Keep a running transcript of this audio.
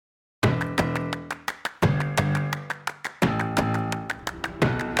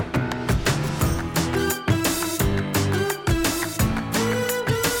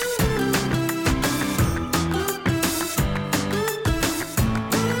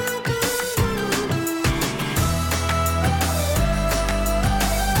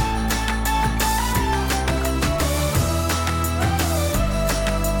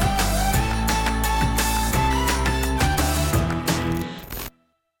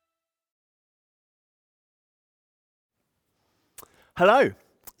Hello.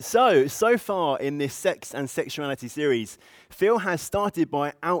 So far in this sex and sexuality series, Phil has started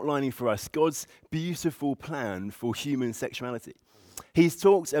by outlining for us God's beautiful plan for human sexuality. He's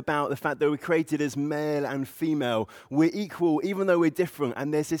talked about the fact that we're created as male and female. We're equal even though we're different,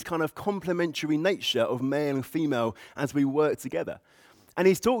 and there's this kind of complementary nature of male and female as we work together. And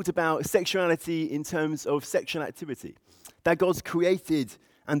he's talked about sexuality in terms of sexual activity, that God's created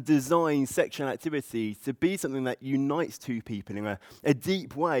and designed sexual activity to be something that unites two people in a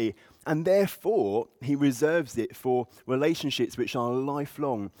deep way, and therefore he reserves it for relationships which are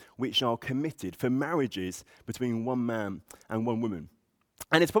lifelong, which are committed, for marriages between one man and one woman.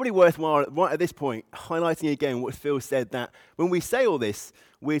 And it's probably worthwhile right at this point highlighting again what Phil said, that when we say all this,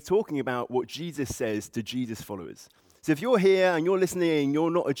 we're talking about what Jesus says to Jesus followers. So if you're here and you're listening and you're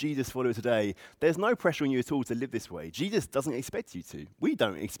not a Jesus follower today, there's no pressure on you at all to live this way. Jesus doesn't expect you to. We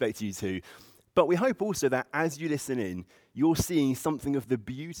don't expect you to. But we hope also that as you listen in, you're seeing something of the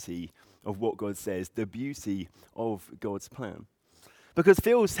beauty of what God says, the beauty of God's plan. Because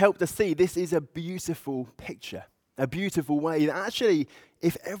Phil's helped us see this is a beautiful picture, a beautiful way that actually,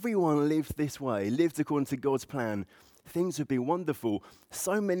 if everyone lived this way, lived according to God's plan, things would be wonderful.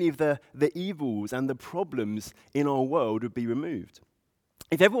 So many of the evils and the problems in our world would be removed.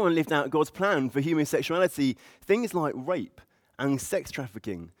 If everyone lived out God's plan for human sexuality, things like rape and sex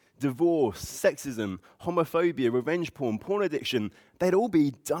trafficking, divorce, sexism, homophobia, revenge porn, porn addiction, they'd all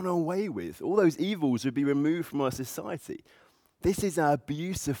be done away with. All those evils would be removed from our society. This is a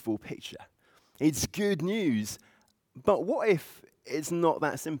beautiful picture. It's good news. But what if it's not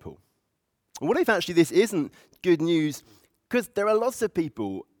that simple? What if actually this isn't good news? Because there are lots of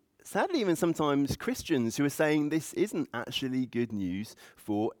people, sadly even sometimes Christians, who are saying this isn't actually good news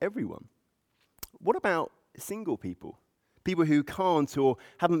for everyone. What about single people? People who can't or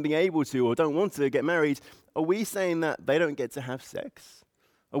haven't been able to or don't want to get married. Are we saying that they don't get to have sex?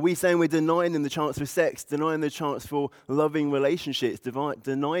 Are we saying we're denying them the chance for sex, denying them the chance for loving relationships,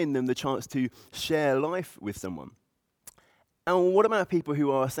 denying them the chance to share life with someone? And what about people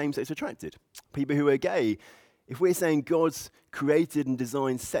who are same-sex attracted? People who are gay? If we're saying God's created and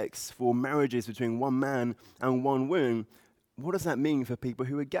designed sex for marriages between one man and one woman, what does that mean for people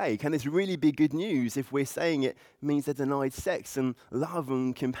who are gay? Can this really be good news if we're saying it means they're denied sex and love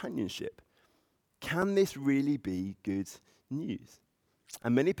and companionship? Can this really be good news?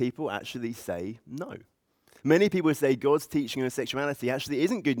 And many people actually say no. Many people say God's teaching on sexuality actually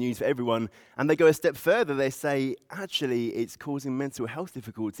isn't good news for everyone, and they go a step further. They say, actually, it's causing mental health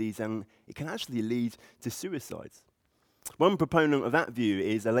difficulties, and it can actually lead to suicides. One proponent of that view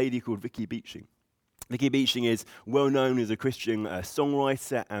is a lady called Vicky Beeching. Vicky Beeching is well known as a Christian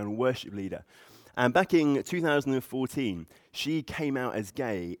songwriter and worship leader. And back in 2014, she came out as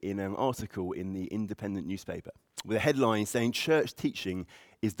gay in an article in the Independent newspaper with a headline saying, "Church teaching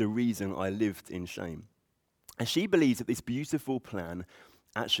is the reason I lived in shame." And she believes that this beautiful plan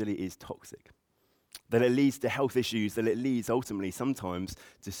actually is toxic, that it leads to health issues, that it leads ultimately sometimes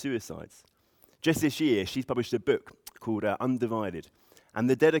to suicides. Just this year, she's published a book called Undivided, and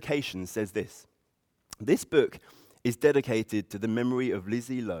the dedication says this. This book is dedicated to the memory of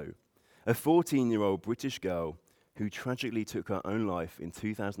Lizzie Lowe, a 14-year-old British girl who tragically took her own life in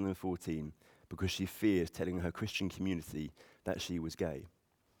 2014 because she feared telling her Christian community that she was gay.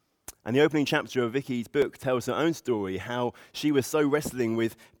 And the opening chapter of Vicky's book tells her own story, how she was so wrestling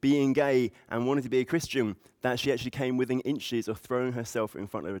with being gay and wanting to be a Christian that she actually came within inches of throwing herself in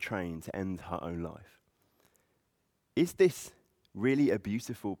front of a train to end her own life. Is this really a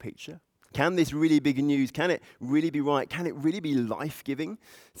beautiful picture? Can this really be good news? Can it really be right? Can it really be life-giving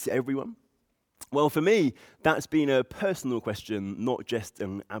to everyone? Well, for me, that's been a personal question, not just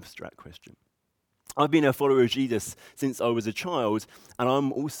an abstract question. I've been a follower of Jesus since I was a child, and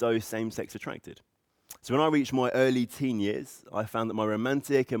I'm also same-sex attracted. So when I reached my early teen years, I found that my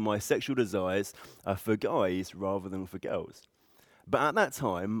romantic and my sexual desires are for guys rather than for girls. But at that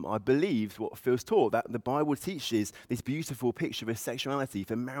time, I believed what Phil's taught, that the Bible teaches this beautiful picture of sexuality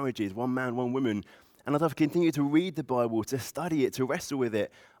for marriages, one man, one woman. And as I've continued to read the Bible, to study it, to wrestle with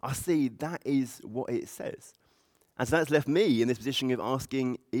it, I see that is what it says. And so that's left me in this position of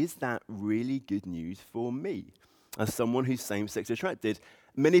asking, is that really good news for me? As someone who's same-sex attracted,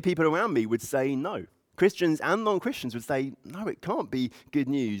 many people around me would say no. Christians and non-Christians would say, no, it can't be good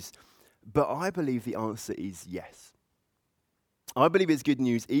news. But I believe the answer is yes. I believe it's good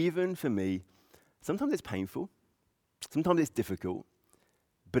news even for me. Sometimes it's painful. Sometimes it's difficult.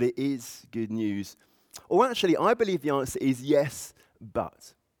 But it is good news. Or actually, I believe the answer is yes,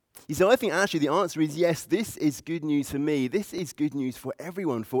 but. You see, I think actually the answer is yes, this is good news for me. This is good news for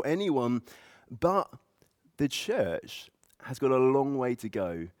everyone, for anyone. But the church has got a long way to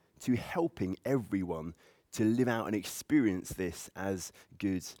go to helping everyone to live out and experience this as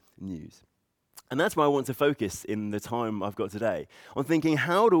good news. And that's why I want to focus in the time I've got today on thinking,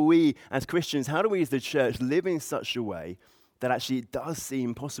 how do we as Christians, how do we as the church live in such a way that actually it does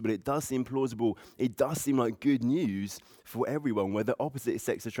seem possible, it does seem plausible, it does seem like good news for everyone, whether opposite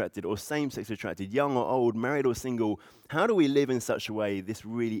sex attracted or same sex attracted, young or old, married or single. How do we live in such a way this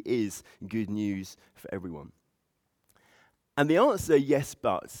really is good news for everyone? And the answer, yes,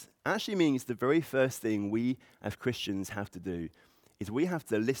 but, actually means the very first thing we as Christians have to do is we have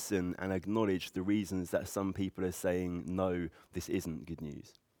to listen and acknowledge the reasons that some people are saying, no, this isn't good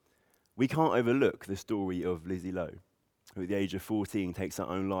news. We can't overlook the story of Lizzie Lowe, who at the age of 14 takes her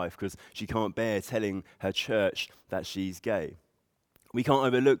own life because she can't bear telling her church that she's gay. We can't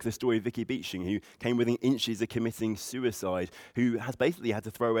overlook the story of Vicky Beeching, who came within inches of committing suicide, who has basically had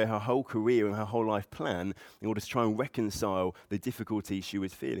to throw away her whole career and her whole life plan in order to try and reconcile the difficulty she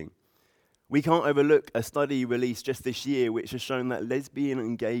was feeling. We can't overlook a study released just this year which has shown that lesbian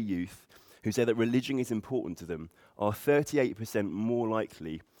and gay youth who say that religion is important to them are 38% more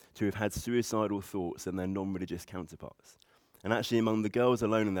likely to have had suicidal thoughts than their non-religious counterparts. And actually among the girls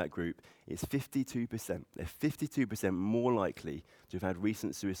alone in that group, it's 52%. They're 52% more likely to have had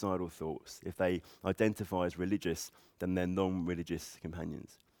recent suicidal thoughts if they identify as religious than their non-religious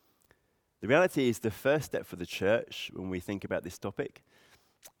companions. The reality is the first step for the church when we think about this topic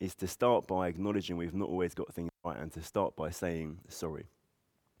is to start by acknowledging we've not always got things right and to start by saying sorry.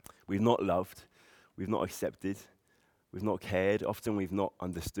 We've not loved, we've not accepted, we've not cared, often we've not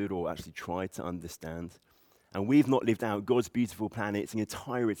understood or actually tried to understand, and we've not lived out God's beautiful plan in its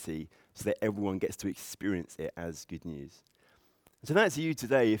entirety so that everyone gets to experience it as good news. So that's you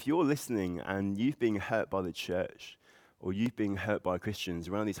today. If you're listening and you've been hurt by the church or you've been hurt by Christians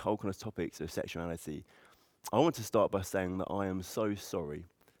around these whole kind of topics of sexuality, I want to start by saying that I am so sorry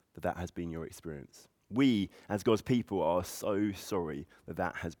that that has been your experience. We, as God's people, are so sorry that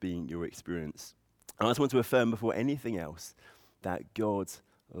that has been your experience. And I just want to affirm before anything else that God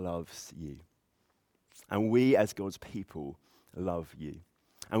loves you. And we, as God's people, love you.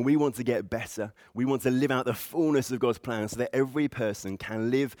 And we want to get better. We want to live out the fullness of God's plan so that every person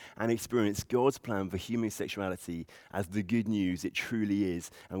can live and experience God's plan for human sexuality as the good news it truly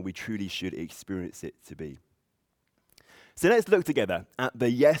is, and we truly should experience it to be. So let's look together at the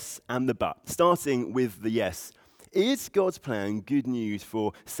yes and the but, starting with the yes. Is God's plan good news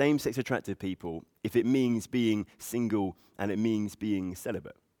for same-sex attracted people if it means being single and it means being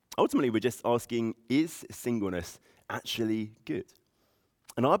celibate? Ultimately, we're just asking, is singleness actually good?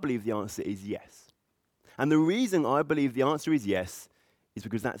 And I believe the answer is yes. And the reason I believe the answer is yes is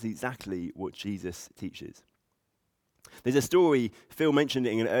because that's exactly what Jesus teaches. There's a story, Phil mentioned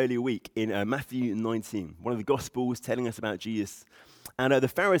it in an earlier week, in Matthew 19, one of the Gospels telling us about Jesus. And the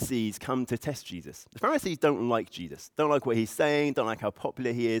Pharisees come to test Jesus. The Pharisees don't like Jesus, don't like what he's saying, don't like how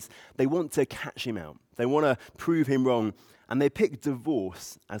popular he is. They want to catch him out. They want to prove him wrong. And they pick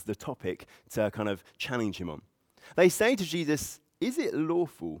divorce as the topic to kind of challenge him on. They say to Jesus, is it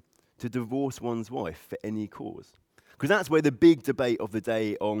lawful to divorce one's wife for any cause? Because that's where the big debate of the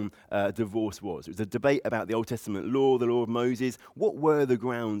day on divorce was. It was a debate about the Old Testament law, the law of Moses. What were the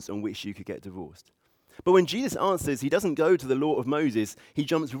grounds on which you could get divorced? But when Jesus answers, he doesn't go to the law of Moses. He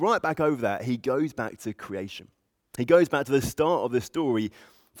jumps right back over that. He goes back to creation. He goes back to the start of the story,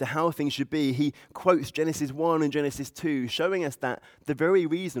 to how things should be. He quotes Genesis 1 and Genesis 2, showing us that the very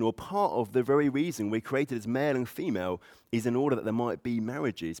reason, or part of the very reason we're created as male and female, is in order that there might be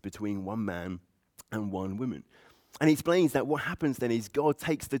marriages between one man and one woman. And he explains that what happens then is God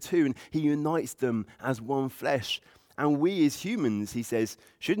takes the two and he unites them as one flesh. And we as humans, he says,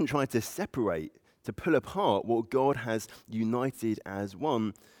 shouldn't try to separate, to pull apart what God has united as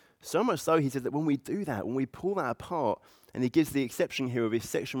one. So much so, he says that when we do that, when we pull that apart, and he gives the exception here of if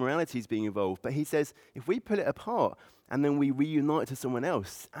sexual morality is being involved, but he says if we pull it apart and then we reunite to someone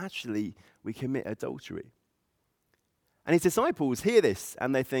else, actually we commit adultery. And his disciples hear this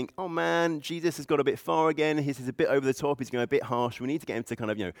and they think, oh man, Jesus has got a bit far again. He's a bit over the top. He's going a bit harsh. We need to get him to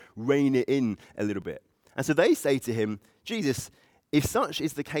kind of, rein it in a little bit. And so they say to him, Jesus, if such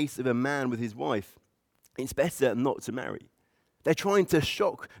is the case of a man with his wife, it's better not to marry. They're trying to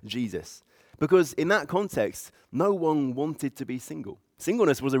shock Jesus because in that context, no one wanted to be single.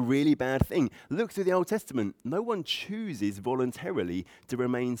 Singleness was a really bad thing. Look through the Old Testament. No one chooses voluntarily to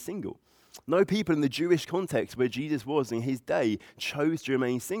remain single. No people in the Jewish context where Jesus was in his day chose to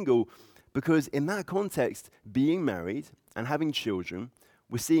remain single because in that context, being married and having children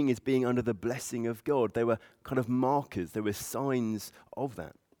was seen as being under the blessing of God. They were kind of markers. They were signs of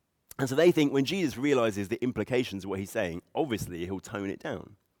that. And so they think when Jesus realizes the implications of what he's saying, obviously he'll tone it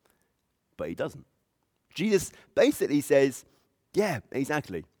down. But he doesn't. Jesus basically says, yeah,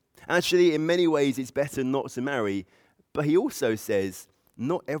 exactly. Actually, in many ways, it's better not to marry. But he also says,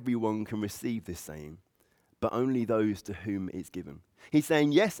 not everyone can receive this saying, but only those to whom it's given. He's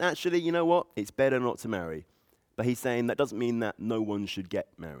saying, yes, actually, you know what? It's better not to marry. But he's saying that doesn't mean that no one should get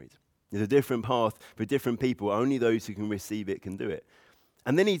married. There's a different path for different people. Only those who can receive it can do it.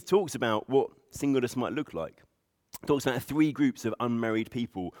 And then he talks about what singleness might look like. He talks about 3 groups of unmarried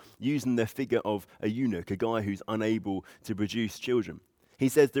people using the figure of a eunuch, a guy who's unable to produce children. He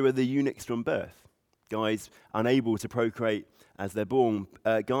says there are the eunuchs from birth, guys unable to procreate as they're born,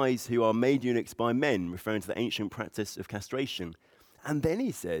 guys who are made eunuchs by men, referring to the ancient practice of castration. And then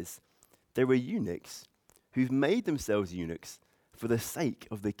he says there are eunuchs who've made themselves eunuchs for the sake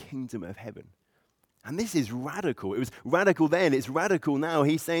of the kingdom of heaven. And this is radical. It was radical then, it's radical now.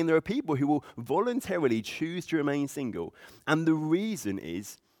 He's saying there are people who will voluntarily choose to remain single. And the reason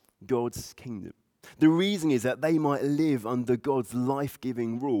is God's kingdom. The reason is that they might live under God's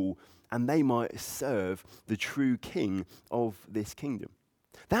life-giving rule and they might serve the true king of this kingdom.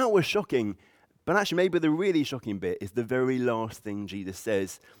 That was shocking, but actually maybe the really shocking bit is the very last thing Jesus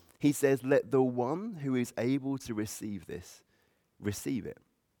says. He says, let the one who is able to receive this, receive it.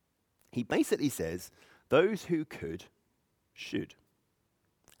 He basically says, those who could, should.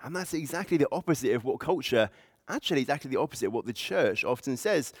 And that's exactly the opposite of what culture, actually exactly the opposite of what the church often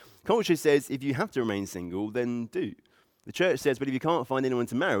says. Culture says, if you have to remain single, then do. The church says, but if you can't find anyone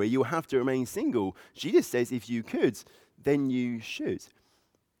to marry, you'll have to remain single. Jesus says, if you could, then you should.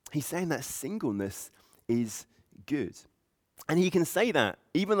 He's saying that singleness is good. And he can say that,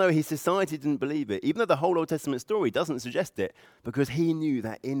 even though his society didn't believe it, even though the whole Old Testament story doesn't suggest it, because he knew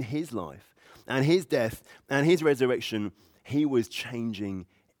that in his life and his death and his resurrection, he was changing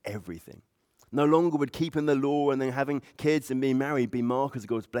everything. No longer would keeping the law and then having kids and being married be markers of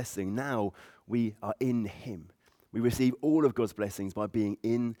God's blessing. Now we are in him. We receive all of God's blessings by being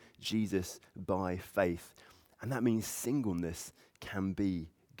in Jesus by faith. And that means singleness can be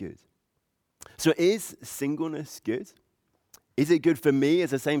good. So is singleness good? Is it good for me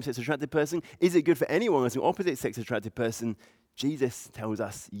as a same-sex attracted person? Is it good for anyone as an opposite-sex attracted person? Jesus tells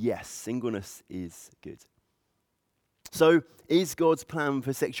us, yes, singleness is good. So is God's plan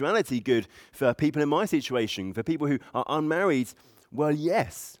for sexuality good for people in my situation, for people who are unmarried? Well,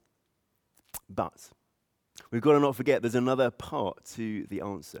 yes. But we've got to not forget there's another part to the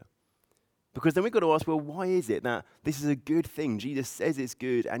answer. Because then we've got to ask, well, why is it that this is a good thing? Jesus says it's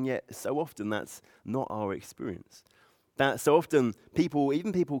good, and yet so often that's not our experience. That so often people,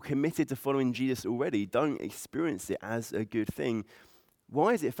 even people committed to following Jesus already, don't experience it as a good thing.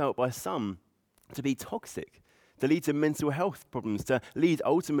 Why is it felt by some to be toxic, to lead to mental health problems, to lead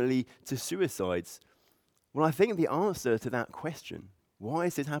ultimately to suicides? Well, I think the answer to that question, why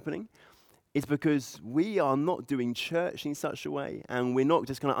is this happening, is because we are not doing church in such a way, and we're not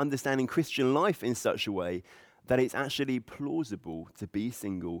just kind of understanding Christian life in such a way that it's actually plausible to be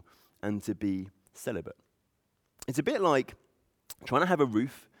single and to be celibate. It's a bit like trying to have a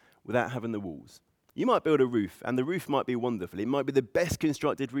roof without having the walls. You might build a roof, and the roof might be wonderful. It might be the best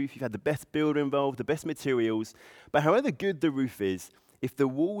constructed roof. You've had the best builder involved, the best materials. But however good the roof is, if the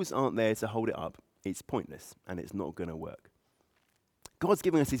walls aren't there to hold it up, it's pointless, and it's not going to work. God's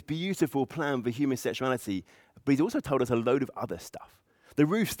giving us this beautiful plan for human sexuality, but he's also told us a load of other stuff. The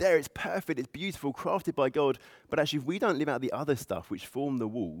roof's there, it's perfect, it's beautiful, crafted by God, but actually if we don't live out the other stuff which form the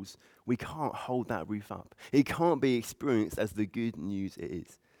walls, we can't hold that roof up. It can't be experienced as the good news it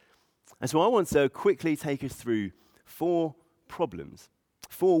is. And so I want to quickly take us through 4 problems,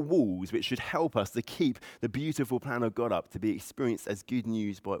 4 walls which should help us to keep the beautiful plan of God up to be experienced as good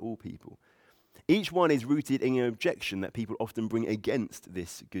news by all people. Each one is rooted in an objection that people often bring against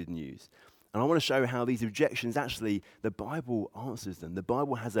this good news. And I want to show how these objections, actually, the Bible answers them. The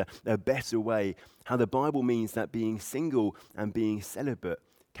Bible has a better way, how the Bible means that being single and being celibate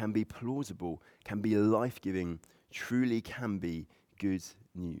can be plausible, can be life-giving, truly can be good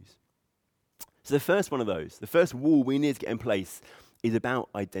news. So the first one of those, the first wall we need to get in place is about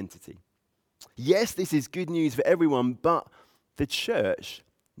identity. Yes, this is good news for everyone, but the church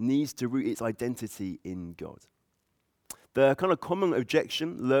needs to root its identity in God. The kind of common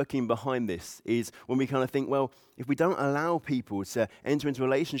objection lurking behind this is when we kind of think, well, if we don't allow people to enter into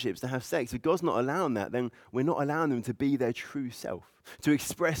relationships, to have sex, if God's not allowing that, then we're not allowing them to be their true self, to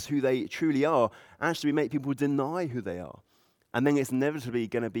express who they truly are. Actually, we make people deny who they are. And then it's inevitably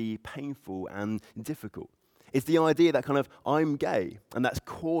going to be painful and difficult. It's the idea that kind of I'm gay, and that's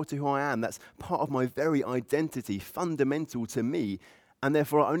core to who I am. That's part of my very identity, fundamental to me. And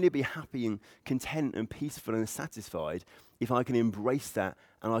therefore, I'll only be happy and content and peaceful and satisfied if I can embrace that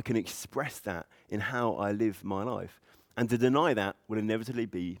and I can express that in how I live my life. And to deny that will inevitably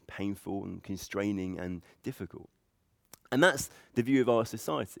be painful and constraining and difficult. And that's the view of our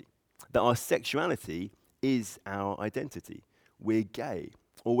society, that our sexuality is our identity. We're gay,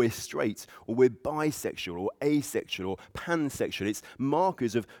 or we're straight, or we're bisexual, or asexual, or pansexual. It's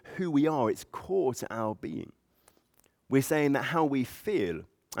markers of who we are. It's core to our being. We're saying that how we feel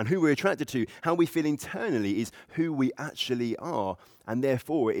and who we're attracted to, how we feel internally is who we actually are, and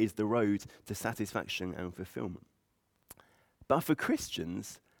therefore it is the road to satisfaction and fulfillment. But for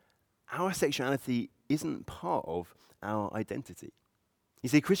Christians, our sexuality isn't part of our identity. You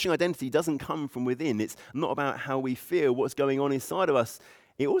see, Christian identity doesn't come from within. It's not about how we feel, what's going on inside of us.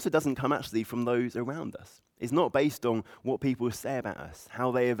 It also doesn't come actually from those around us. It's not based on what people say about us,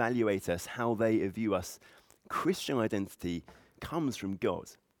 how they evaluate us, how they view us. Christian identity comes from God.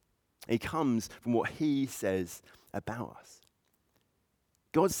 It comes from what he says about us.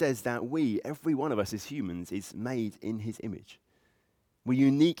 God says that we, every one of us as humans, is made in his image. We're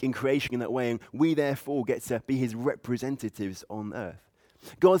unique in creation in that way, and we therefore get to be his representatives on earth.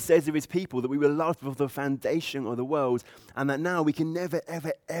 God says of his people that we were loved before the foundation of the world, and that now we can never,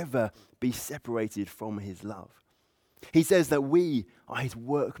 ever, ever be separated from his love. He says that we are his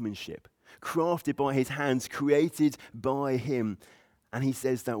workmanship, crafted by his hands, created by him. And he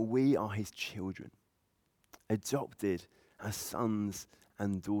says that we are his children, adopted as sons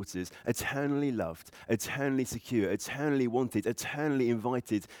and daughters, eternally loved, eternally secure, eternally wanted, eternally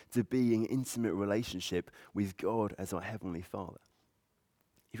invited to be in intimate relationship with God as our Heavenly Father.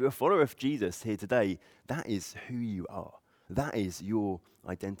 If you're a follower of Jesus here today, that is who you are. That is your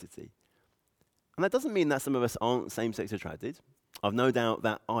identity. And that doesn't mean that some of us aren't same-sex attracted. I've no doubt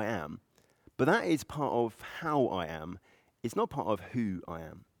that I am. But that is part of how I am. It's not part of who I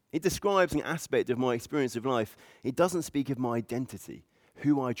am. It describes an aspect of my experience of life. It doesn't speak of my identity,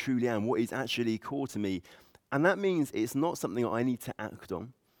 who I truly am, what is actually core to me. And that means it's not something I need to act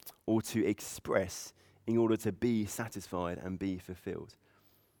on or to express in order to be satisfied and be fulfilled.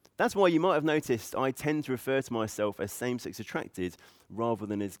 That's why you might have noticed I tend to refer to myself as same-sex attracted rather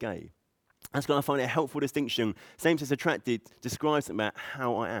than as gay. That's because I find it a helpful distinction. Same-sex attracted describes about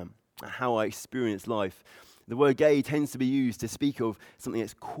how I am, how I experience life. The word gay tends to be used to speak of something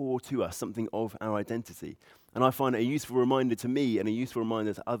that's core to us, something of our identity. And I find it a useful reminder to me and a useful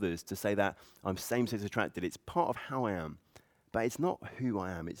reminder to others to say that I'm same-sex attracted. It's part of how I am, but it's not who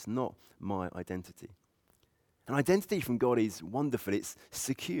I am. It's not my identity. And identity from God is wonderful. It's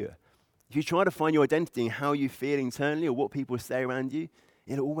secure. If you try to find your identity in how you feel internally or what people say around you,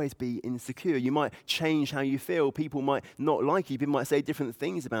 it'll always be insecure. You might change how you feel. People might not like you. People might say different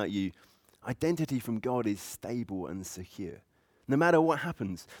things about you. Identity from God is stable and secure. No matter what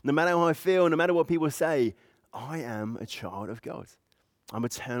happens, no matter how I feel, no matter what people say, I am a child of God. I'm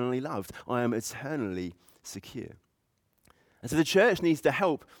eternally loved. I am eternally secure. And so the church needs to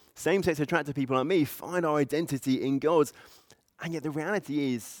help same-sex attracted people like me find our identity in God. And yet the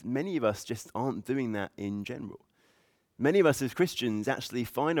reality is many of us just aren't doing that in general. Many of us as Christians actually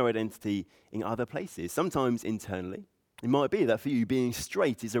find our identity in other places, sometimes internally. It might be that for you, being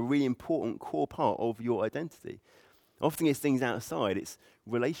straight is a really important core part of your identity. Often it's things outside, it's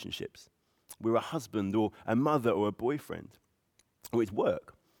relationships. We're a husband or a mother or a boyfriend. Or it's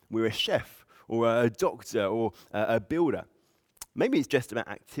work. We're a chef or a doctor or a builder. Maybe it's just about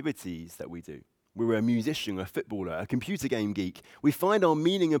activities that we do. We're a musician, a footballer, a computer game geek. We find our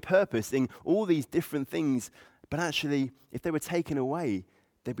meaning and purpose in all these different things, but actually, if they were taken away,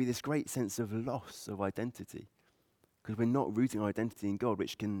 there'd be this great sense of loss of identity. Because we're not rooting our identity in God,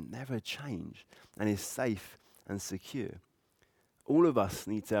 which can never change and is safe and secure. All of us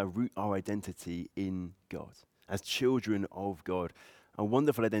need to root our identity in God. As children of God, a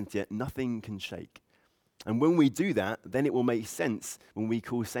wonderful identity that nothing can shake. And when we do that, then it will make sense when we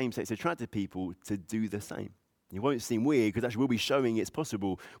call same-sex attracted people to do the same. It won't seem weird because actually we'll be showing it's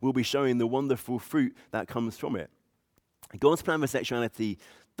possible. We'll be showing the wonderful fruit that comes from it. God's plan for sexuality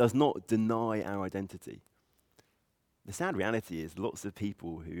does not deny our identity. The sad reality is lots of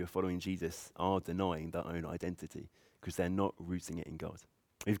people who are following Jesus are denying their own identity because they're not rooting it in God.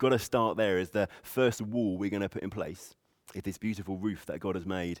 We've got to start there as the first wall we're going to put in place if this beautiful roof that God has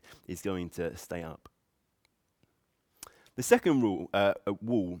made is going to stay up. The second wall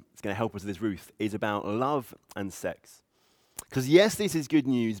that's going to help us with this roof is about love and sex. Because yes, this is good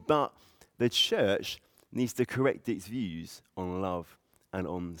news, but the church needs to correct its views on love and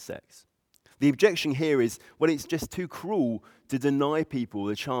on sex. The objection here is, well, it's just too cruel to deny people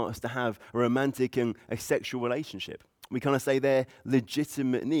the chance to have a romantic and a sexual relationship. We kind of say they're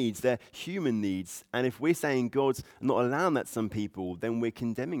legitimate needs, they're human needs. And if we're saying God's not allowing that to some people, then we're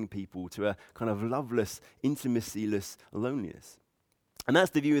condemning people to a kind of loveless, intimacy-less loneliness. And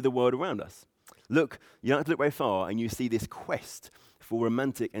that's the view of the world around us. Look, you don't have to look very far, and you see this quest for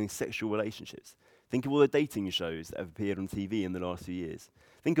romantic and sexual relationships. Think of all the dating shows that have appeared on TV in the last few years.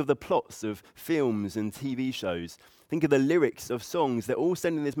 Think of the plots of films and TV shows. Think of the lyrics of songs. They're all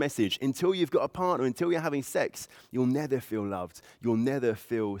sending this message. Until you've got a partner, until you're having sex, you'll never feel loved. You'll never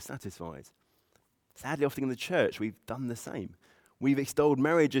feel satisfied. Sadly, often in the church, we've done the same. We've extolled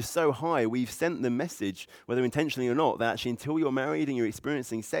marriages so high, we've sent the message, whether intentionally or not, that actually until you're married and you're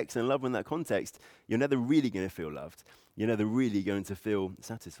experiencing sex and love in that context, you're never really going to feel loved. You're never really going to feel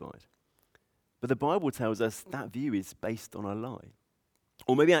satisfied. But the Bible tells us that view is based on a lie.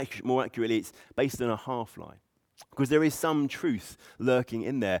 Or maybe more accurately, it's based on a half lie. Because there is some truth lurking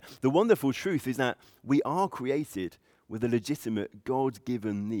in there. The wonderful truth is that we are created with a legitimate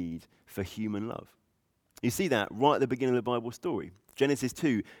God-given need for human love. You see that right at the beginning of the Bible story. Genesis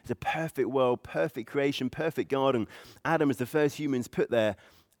 2 is a perfect world, perfect creation, perfect garden. Adam is the first humans put there.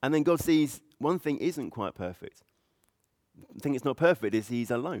 And then God sees one thing isn't quite perfect. The thing that's not perfect is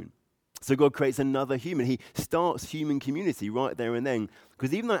he's alone. So God creates another human. He starts human community right there and then.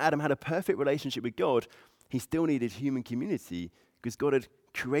 Because even though Adam had a perfect relationship with God, he still needed human community because God had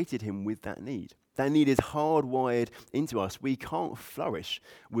created him with that need. That need is hardwired into us. We can't flourish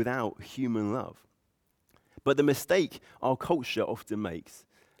without human love. But the mistake our culture often makes,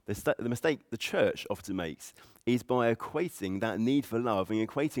 the mistake the church often makes, is by equating that need for love and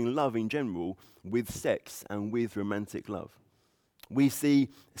equating love in general with sex and with romantic love. We see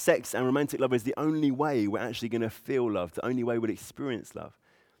sex and romantic love as the only way we're actually going to feel love, the only way we'll experience love.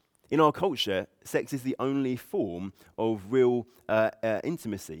 In our culture, sex is the only form of real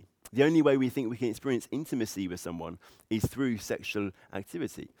intimacy. The only way we think we can experience intimacy with someone is through sexual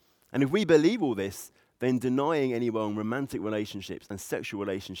activity. And if we believe all this, then denying anyone romantic relationships and sexual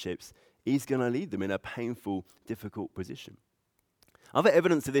relationships is going to lead them in a painful, difficult position. Other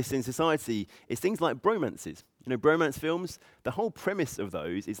evidence of this in society is things like bromances. Bromance films, the whole premise of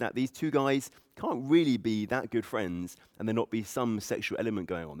those is that these two guys can't really be that good friends and there not be some sexual element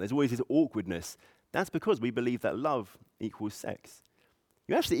going on. There's always this awkwardness. That's because we believe that love equals sex.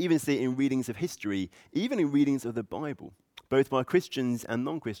 You actually even see it in readings of history, even in readings of the Bible, both by Christians and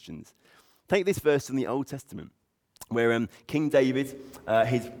non-Christians. Take this verse from the Old Testament, where King David,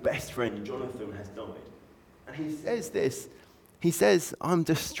 his best friend Jonathan, has died. And he says this. He says, "I'm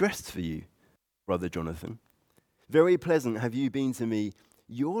distressed for you, brother Jonathan. Very pleasant have you been to me.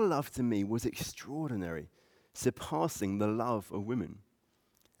 Your love to me was extraordinary, surpassing the love of women."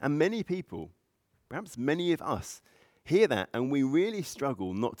 And many people, perhaps many of us, hear that and we really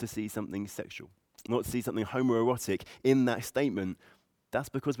struggle not to see something sexual, not to see something homoerotic in that statement. That's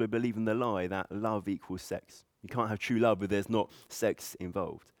because we're believing the lie that love equals sex. You can't have true love if there's not sex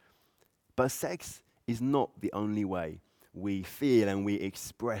involved. But sex is not the only way we feel and we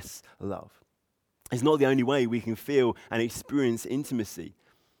express love. It's not the only way we can feel and experience intimacy.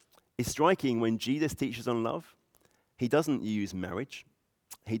 It's striking when Jesus teaches on love, he doesn't use marriage,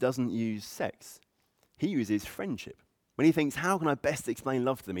 he doesn't use sex, he uses friendship. When he thinks, how can I best explain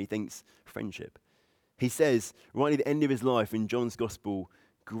love to them, he thinks friendship. He says, right at the end of his life in John's Gospel,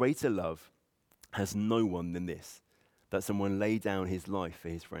 greater love has no one than this, that someone lay down his life for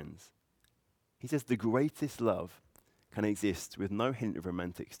his friends. He says the greatest love can exist with no hint of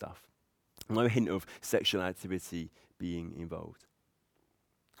romantic stuff, no hint of sexual activity being involved.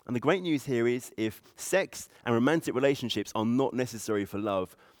 And the great news here is if sex and romantic relationships are not necessary for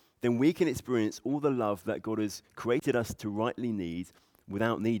love, then we can experience all the love that God has created us to rightly need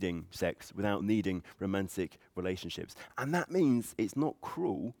without needing sex, without needing romantic relationships. And that means it's not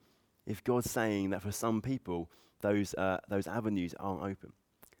cruel if God's saying that for some people, those avenues aren't open.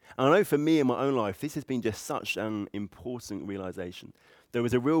 And I know for me in my own life, this has been just such an important realization. There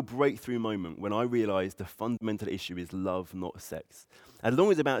was a real breakthrough moment when I realized the fundamental issue is love, not sex. As long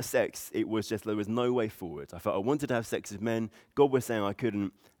as it's about sex, it was just, there was no way forward. I felt I wanted to have sex with men, God was saying I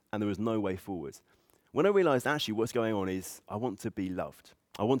couldn't, and there was no way forward. When I realized actually what's going on is I want to be loved.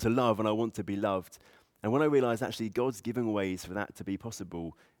 I want to love and I want to be loved. And when I realized actually God's giving ways for that to be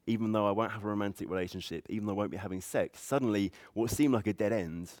possible, even though I won't have a romantic relationship, even though I won't be having sex, suddenly what seemed like a dead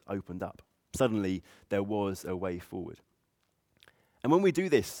end opened up. Suddenly there was a way forward. And when we do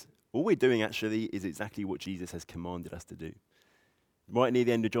this, all we're doing actually is exactly what Jesus has commanded us to do. Right near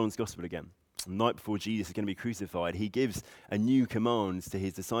the end of John's Gospel again, the night before Jesus is going to be crucified, he gives a new command to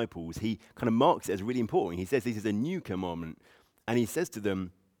his disciples. He kind of marks it as really important. He says this is a new commandment. And he says to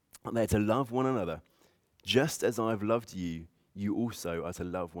them, they're to love one another. Just as I've loved you, you also are to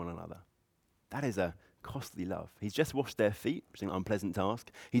love one another. That is a costly love. He's just washed their feet, which is an unpleasant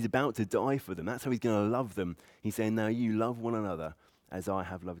task. He's about to die for them. That's how he's going to love them. He's saying, now you love one another as I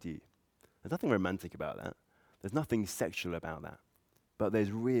have loved you. There's nothing romantic about that. There's nothing sexual about that. But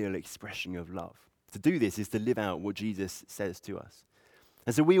there's real expression of love. To do this is to live out what Jesus says to us.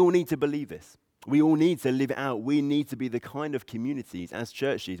 And so we all need to believe this. We all need to live it out. We need to be the kind of communities as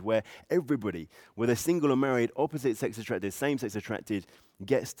churches where everybody, whether single or married, opposite sex attracted, same sex attracted,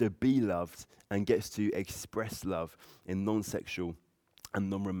 gets to be loved and gets to express love in non-sexual and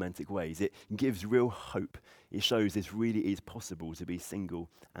non-romantic ways. It gives real hope. It shows this really is possible to be single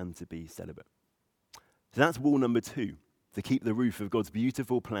and to be celibate. So that's wall number 2, to keep the roof of God's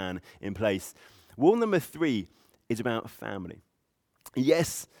beautiful plan in place. Wall number 3 is about family.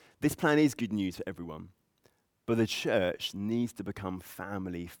 Yes, this plan is good news for everyone, but the church needs to become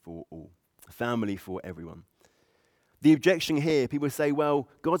family for all, family for everyone. The objection here, people say, well,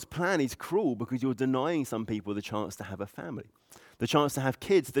 God's plan is cruel because you're denying some people the chance to have a family, the chance to have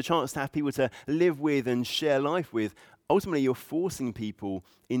kids, the chance to have people to live with and share life with. Ultimately, you're forcing people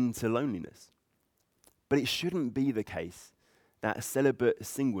into loneliness. But it shouldn't be the case that celibate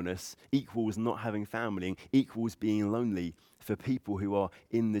singleness equals not having family, equals being lonely for people who are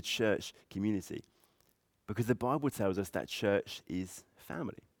in the church community. Because the Bible tells us that church is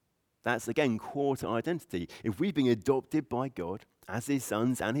family. That's, again, core to identity. If we've been adopted by God as his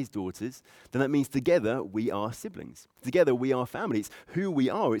sons and his daughters, then that means together we are siblings. Together we are family. It's who we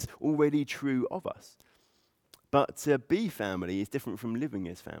are. It's already true of us. But to be family is different from living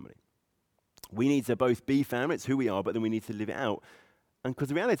as family. We need to both be family, it's who we are, but then we need to live it out. And because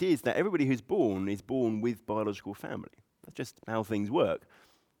the reality is that everybody who's born is born with biological family. That's just how things work.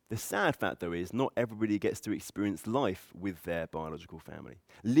 The sad fact, though, is not everybody gets to experience life with their biological family.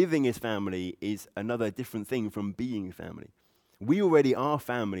 Living as family is another different thing from being family. We already are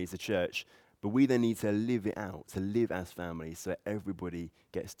family as a church, but we then need to live it out, to live as family, so everybody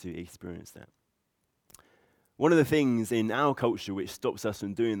gets to experience that. One of the things in our culture which stops us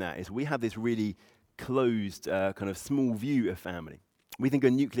from doing that is we have this really closed kind of small view of family. We think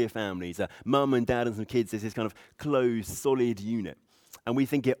of nuclear families, mum and dad and some kids as this kind of closed, solid unit. And we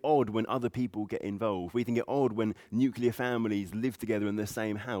think it odd when other people get involved. We think it odd when nuclear families live together in the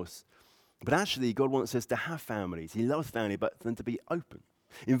same house. But actually, God wants us to have families. He loves family, but for them to be open,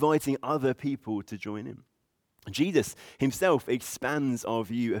 inviting other people to join in. Jesus himself expands our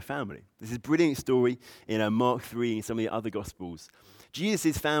view of family. This is a brilliant story in Mark 3 and some of the other Gospels.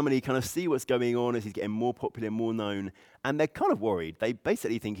 Jesus' family kind of see what's going on as he's getting more popular, more known, and they're kind of worried. They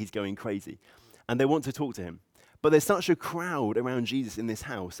basically think he's going crazy, and they want to talk to him. But there's such a crowd around Jesus in this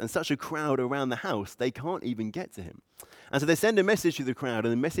house, and such a crowd around the house, they can't even get to him. And so they send a message to the crowd,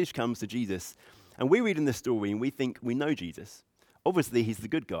 and the message comes to Jesus. And we read in the story, and we think we know Jesus. Obviously, he's the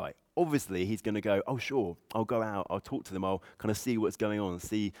good guy. Obviously, he's going to go, oh, sure, I'll go out, I'll talk to them, I'll kind of see what's going on,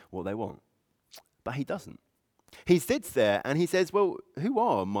 see what they want. But he doesn't. He sits there and he says, well, who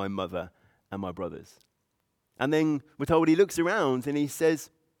are my mother and my brothers? And then we're told he looks around and he says,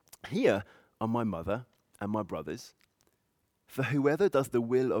 here are my mother and my brothers. For whoever does the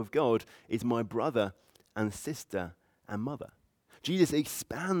will of God is my brother and sister and mother. Jesus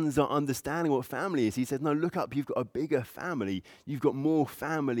expands our understanding of what family is. He says, no, look up, you've got a bigger family. You've got more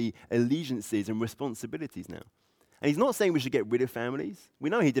family allegiances and responsibilities now. And he's not saying we should get rid of families.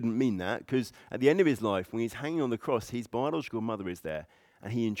 We know he didn't mean that because at the end of his life, when he's hanging on the cross, his biological mother is there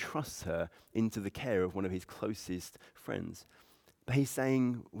and he entrusts her into the care of one of his closest friends. But he's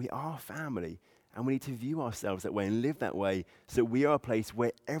saying we are family and we need to view ourselves that way and live that way so that we are a place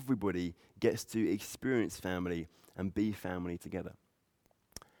where everybody gets to experience family and be family together.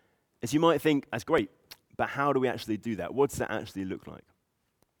 As you might think, that's great, but how do we actually do that? What does that actually look like?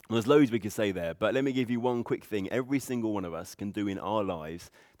 Well, there's loads we could say there, but let me give you one quick thing every single one of us can do in our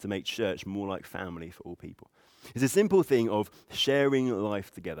lives to make church more like family for all people. It's a simple thing of sharing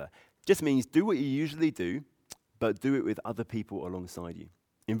life together. Just means do what you usually do, but do it with other people alongside you.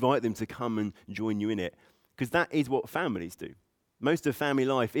 Invite them to come and join you in it, because that is what families do. Most of family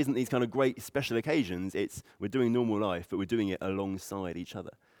life isn't these kind of great special occasions. It's we're doing normal life, but we're doing it alongside each other.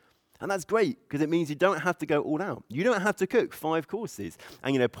 And that's great, because it means you don't have to go all out. You don't have to cook 5 courses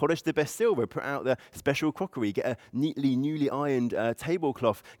and, polish the best silver, put out the special crockery, get a neatly, newly ironed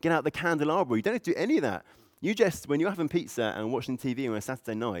tablecloth, get out the candelabra. You don't have to do any of that. You just, when you're having pizza and watching TV on a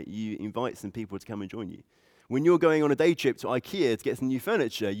Saturday night, you invite some people to come and join you. When you're going on a day trip to IKEA to get some new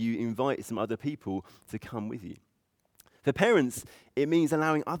furniture, you invite some other people to come with you. For parents, it means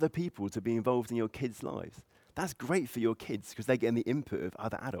allowing other people to be involved in your kids' lives. That's great for your kids because they're getting the input of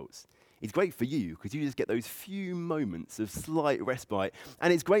other adults. It's great for you because you just get those few moments of slight respite.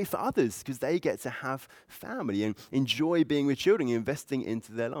 And it's great for others because they get to have family and enjoy being with children and investing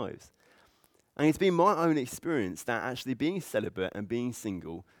into their lives. And it's been my own experience that actually being celibate and being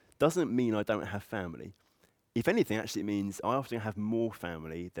single doesn't mean I don't have family. If anything, actually it means I often have more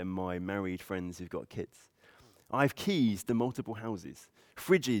family than my married friends who've got kids. I have keys to multiple houses,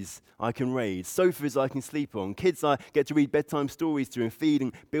 fridges I can raid, sofas I can sleep on, kids I get to read bedtime stories to and feed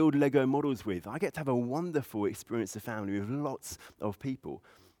and build Lego models with. I get to have a wonderful experience of family with lots of people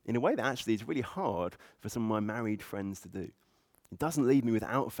in a way that actually is really hard for some of my married friends to do. It doesn't leave me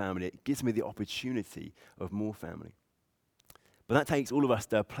without family, it gives me the opportunity of more family. But that takes all of us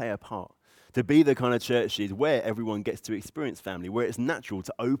to play a part, to be the kind of churches where everyone gets to experience family, where it's natural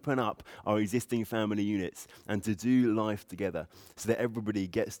to open up our existing family units and to do life together so that everybody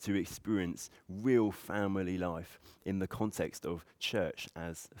gets to experience real family life in the context of church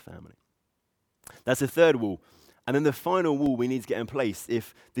as a family. That's the third wall. And then the final wall we need to get in place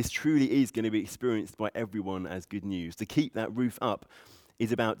if this truly is going to be experienced by everyone as good news, to keep that roof up,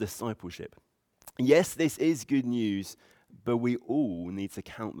 is about discipleship. Yes, this is good news, but we all need to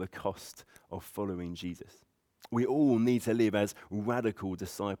count the cost of following Jesus. We all need to live as radical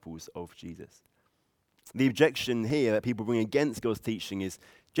disciples of Jesus. The objection here that people bring against God's teaching is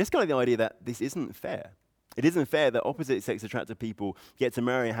just kind of the idea that this isn't fair. It isn't fair that opposite-sex attracted people get to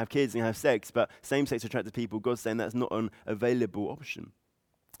marry and have kids and have sex, but same-sex attracted people, God's saying that's not an available option.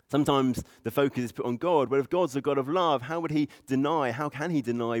 Sometimes the focus is put on God. Well, if God's a God of love, how can he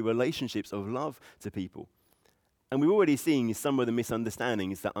deny relationships of love to people? And we've already seen some of the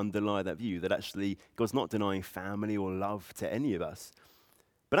misunderstandings that underlie that view, that actually God's not denying family or love to any of us.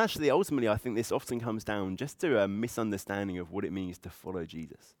 But actually, ultimately, I think this often comes down just to a misunderstanding of what it means to follow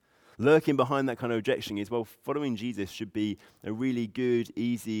Jesus. Lurking behind that kind of objection is, well, following Jesus should be a really good,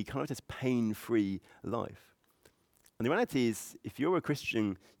 easy, kind of just pain-free life. And the reality is, if you're a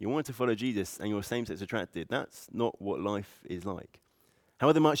Christian, you want to follow Jesus and you're same-sex attracted, that's not what life is like.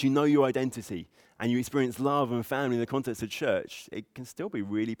 However much you know your identity and you experience love and family in the context of church, it can still be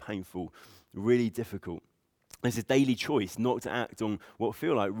really painful, really difficult. It's a daily choice not to act on what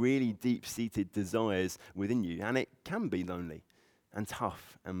feel like really deep-seated desires within you, and it can be lonely and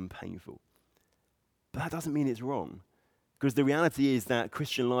tough and painful. But that doesn't mean it's wrong, because the reality is that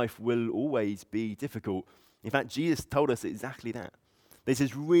Christian life will always be difficult. In fact, Jesus told us exactly that. There's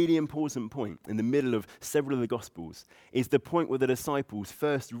this really important point in the middle of several of the Gospels. It's the point where the disciples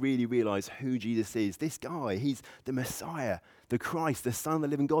first really realize who Jesus is. This guy, he's the Messiah, the Christ, the Son of the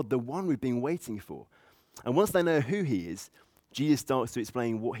living God, the one we've been waiting for. And once they know who he is, Jesus starts to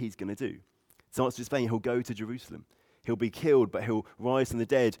explain what he's going to do. Starts to explain he'll go to Jerusalem. He'll be killed, but he'll rise from the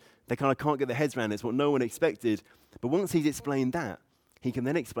dead. They kind of can't get their heads around it. It's what no one expected. But once he's explained that, he can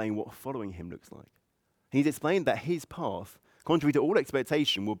then explain what following him looks like. He's explained that his path, contrary to all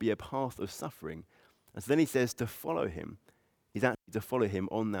expectation, will be a path of suffering. And so then he says to follow him is actually to follow him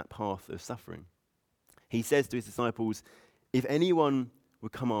on that path of suffering. He says to his disciples, if anyone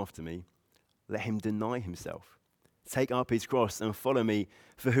would come after me, let him deny himself, take up his cross and follow me.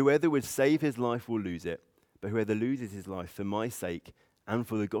 For whoever would save his life will lose it, but whoever loses his life for my sake and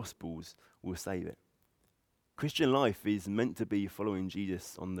for the gospel's will save it. Christian life is meant to be following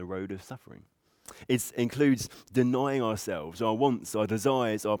Jesus on the road of suffering. It includes denying ourselves, our wants, our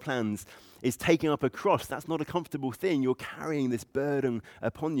desires, our plans. It's taking up a cross. That's not a comfortable thing. You're carrying this burden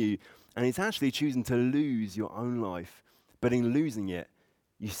upon you, and it's actually choosing to lose your own life. But in losing it,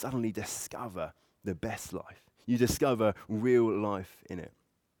 you suddenly discover the best life. You discover real life in it.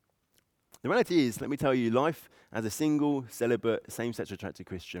 The reality is, let me tell you, life as a single, celibate, same-sex attracted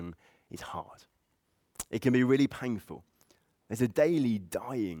Christian is hard. It can be really painful. There's a daily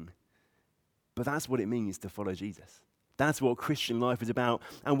dying. But that's what it means to follow Jesus. That's what Christian life is about.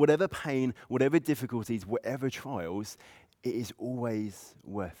 And whatever pain, whatever difficulties, whatever trials, it is always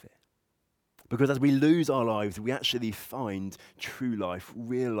worth it. Because as we lose our lives, we actually find true life,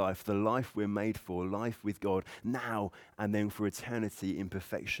 real life, the life we're made for, life with God, now and then for eternity in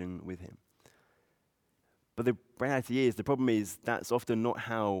perfection with him. But the reality is, the problem is, that's often not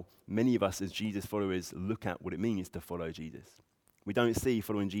how many of us as Jesus followers look at what it means to follow Jesus. We don't see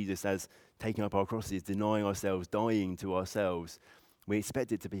following Jesus as taking up our crosses, denying ourselves, dying to ourselves. We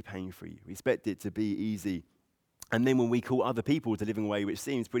expect it to be pain-free. We expect it to be easy. And then when we call other people to live in a way which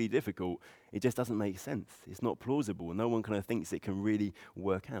seems pretty difficult, it just doesn't make sense. It's not plausible. No one kind of thinks it can really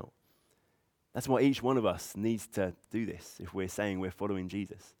work out. That's why each one of us needs to do this if we're saying we're following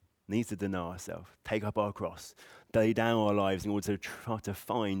Jesus. Needs to deny ourselves, take up our cross, lay down our lives in order to try to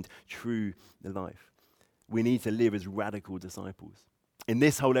find true life. We need to live as radical disciples. in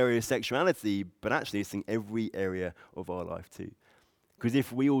this whole area of sexuality, but actually it's in every area of our life too. Because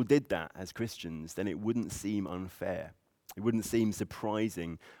if we all did that as Christians, then it wouldn't seem unfair. It wouldn't seem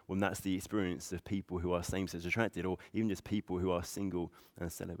surprising when that's the experience of people who are same-sex attracted, or even just people who are single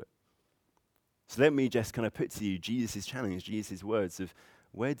and celibate. So let me just kind of put to you Jesus' challenge, Jesus' words of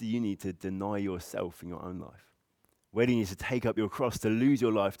where do you need to deny yourself in your own life? Where do you need to take up your cross to lose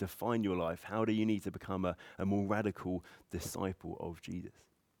your life, to find your life? How do you need to become a more radical disciple of Jesus?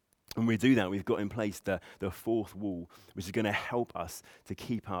 When we do that, we've got in place the fourth wall, which is going to help us to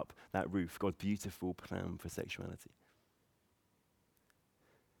keep up that roof, God's beautiful plan for sexuality.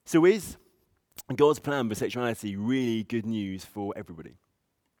 So is God's plan for sexuality really good news for everybody?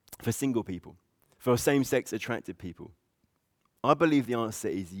 For single people? For same-sex attracted people? I believe the answer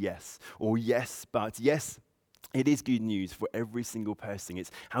is yes, or yes, but yes, it is good news for every single person.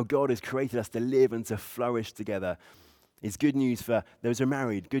 It's how God has created us to live and to flourish together. It's good news for those who are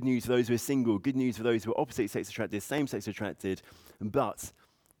married, good news for those who are single, good news for those who are opposite sex attracted, same sex attracted. But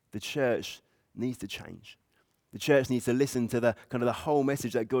the church needs to change. The church needs to listen to the kind of the whole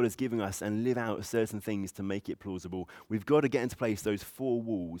message that God is giving us and live out certain things to make it plausible. We've got to get into place those four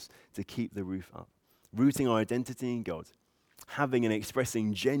walls to keep the roof up. Rooting our identity in God, having and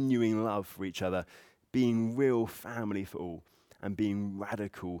expressing genuine love for each other, being real family for all, and being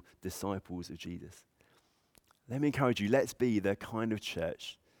radical disciples of Jesus. Let me encourage you, let's be the kind of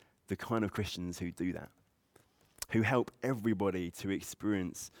church, the kind of Christians who do that, who help everybody to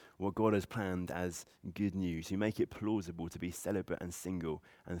experience what God has planned as good news, who make it plausible to be celibate and single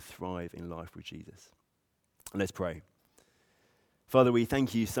and thrive in life with Jesus. Let's pray. Father, we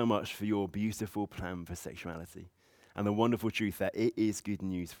thank you so much for your beautiful plan for sexuality and the wonderful truth that it is good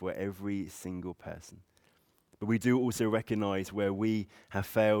news for every single person. But we do also recognize where we have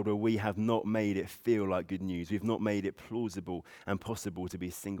failed or we have not made it feel like good news. We've not made it plausible and possible to be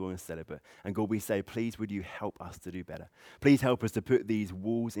single and celibate. And God, we say, please would you help us to do better? Please help us to put these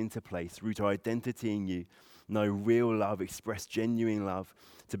walls into place, root our identity in you, know real love, express genuine love,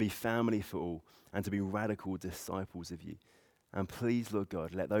 to be family for all, and to be radical disciples of you. And please, Lord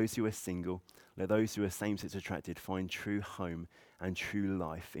God, let those who are single, let those who are same-sex attracted find true home and true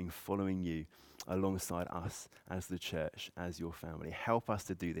life in following you alongside us as the church, as your family. Help us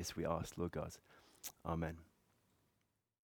to do this, we ask, Lord God. Amen.